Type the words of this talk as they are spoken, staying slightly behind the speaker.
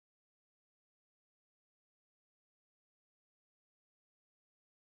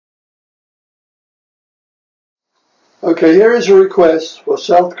Okay, here is a request for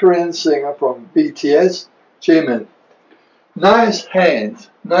South Korean singer from BTS, Jimin. Nice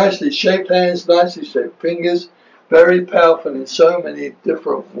hands, nicely shaped hands, nicely shaped fingers, very powerful in so many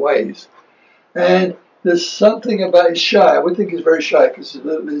different ways. And there's something about he's shy. I would think he's very shy because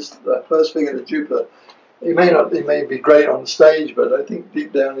his first finger to Jupiter. He may be great on stage, but I think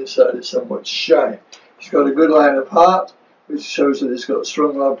deep down inside he's somewhat shy. He's got a good line of heart, which shows that he's got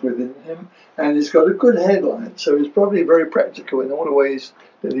strong love within him, and he's got a good headline, so he's probably very practical in all the ways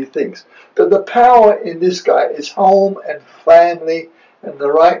that he thinks. But the power in this guy is home and family and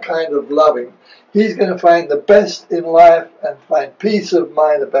the right kind of loving. He's going to find the best in life and find peace of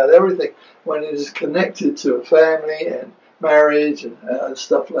mind about everything when it is connected to a family and marriage and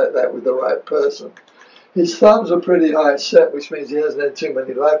stuff like that with the right person. His thumbs are pretty high set, which means he hasn't had too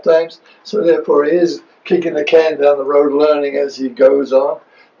many lifetimes, so therefore he is kicking the can down the road, learning as he goes on.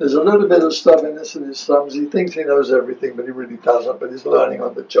 There's a little bit of stubbornness in his thumbs. He thinks he knows everything, but he really doesn't, but he's learning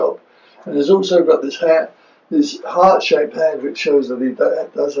on the job. And he's also got this heart-shaped hand, which shows that he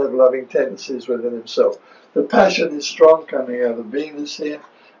does have loving tendencies within himself. The passion is strong coming out of Venus here,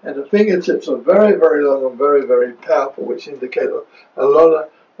 and the fingertips are very, very long and very, very powerful, which indicate a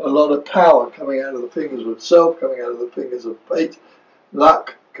lot of power coming out of the fingers of self, coming out of the fingers of fate,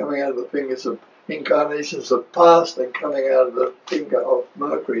 luck, coming out of the fingers of incarnations of past, and coming out of the finger of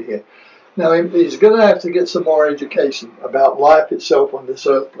Mercury here. Now, he's going to have to get some more education about life itself on this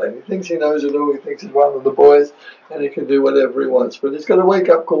earth plane. He thinks he knows it all, he thinks he's one of the boys, and he can do whatever he wants. But he's got a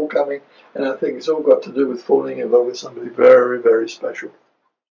wake-up call coming, and I think it's all got to do with falling in love with somebody very, very special.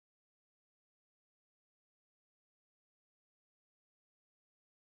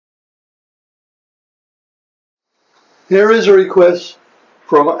 Here is a request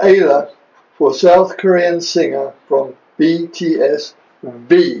from Ayla for South Korean singer from BTS,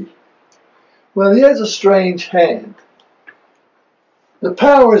 V. Well, he has a strange hand. The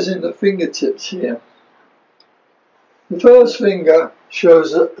power is in the fingertips here. The first finger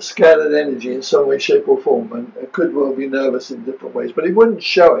shows a scattered energy in some way, shape or form, and it could well be nervous in different ways, but he wouldn't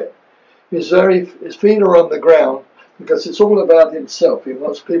show it. His feet are on the ground because it's all about himself. He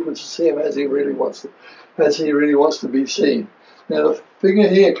wants people to see him as he really wants to be seen. Now the finger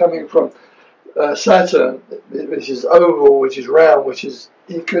here coming from Saturn, which is oval, which is round,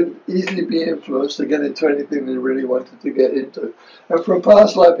 he could easily be influenced to get into anything that he really wanted to get into. And from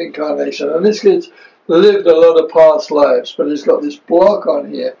past life incarnation, and this kid's lived a lot of past lives, but he's got this block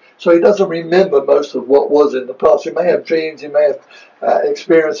on here, so he doesn't remember most of what was in the past. He may have dreams, he may have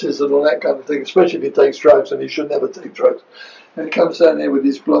experiences and all that kind of thing, especially if he takes drugs, and he should never take drugs. And he comes down here with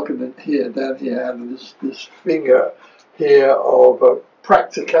this block and here, down here, and this finger here of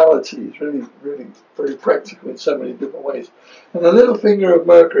practicality. It's really, really very practical in so many different ways. And the little finger of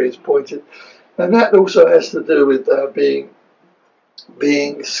Mercury is pointed, and that also has to do with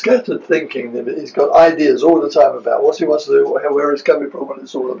being scattered thinking. He's got ideas all the time about what he wants to do, where he's coming from, what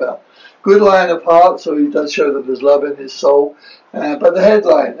it's all about. Good line of heart, so he does show that there's love in his soul. But the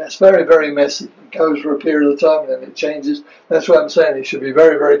headline, that's very, very messy. It goes for a period of time and then it changes. That's why I'm saying he should be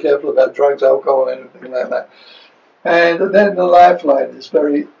very, very careful about drugs, alcohol, and anything like that. And then the lifeline is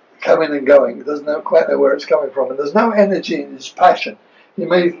very coming and going. He doesn't quite know where it's coming from. And there's no energy in his passion. He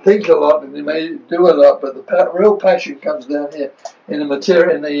may think a lot and he may do a lot, but the real passion comes down here in the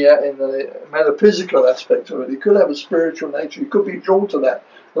material, in the metaphysical aspect of it. He could have a spiritual nature. He could be drawn to that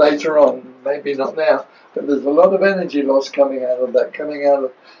later on, maybe not now. But there's a lot of energy loss coming out of that, coming out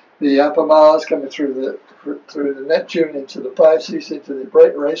of the upper Mars, coming through the Neptune into the Pisces, into the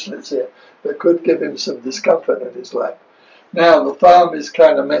bracelets here, that could give him some discomfort in his life. Now the thumb is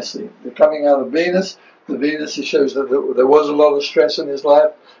kind of messy. They're coming out of Venus. The Venus shows that there was a lot of stress in his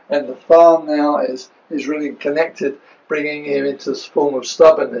life, and the thumb now is really connected, bringing him into this form of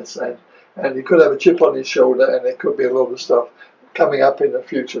stubbornness, and he could have a chip on his shoulder, and there could be a lot of stuff coming up in the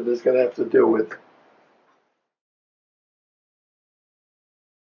future that he's going to have to deal with.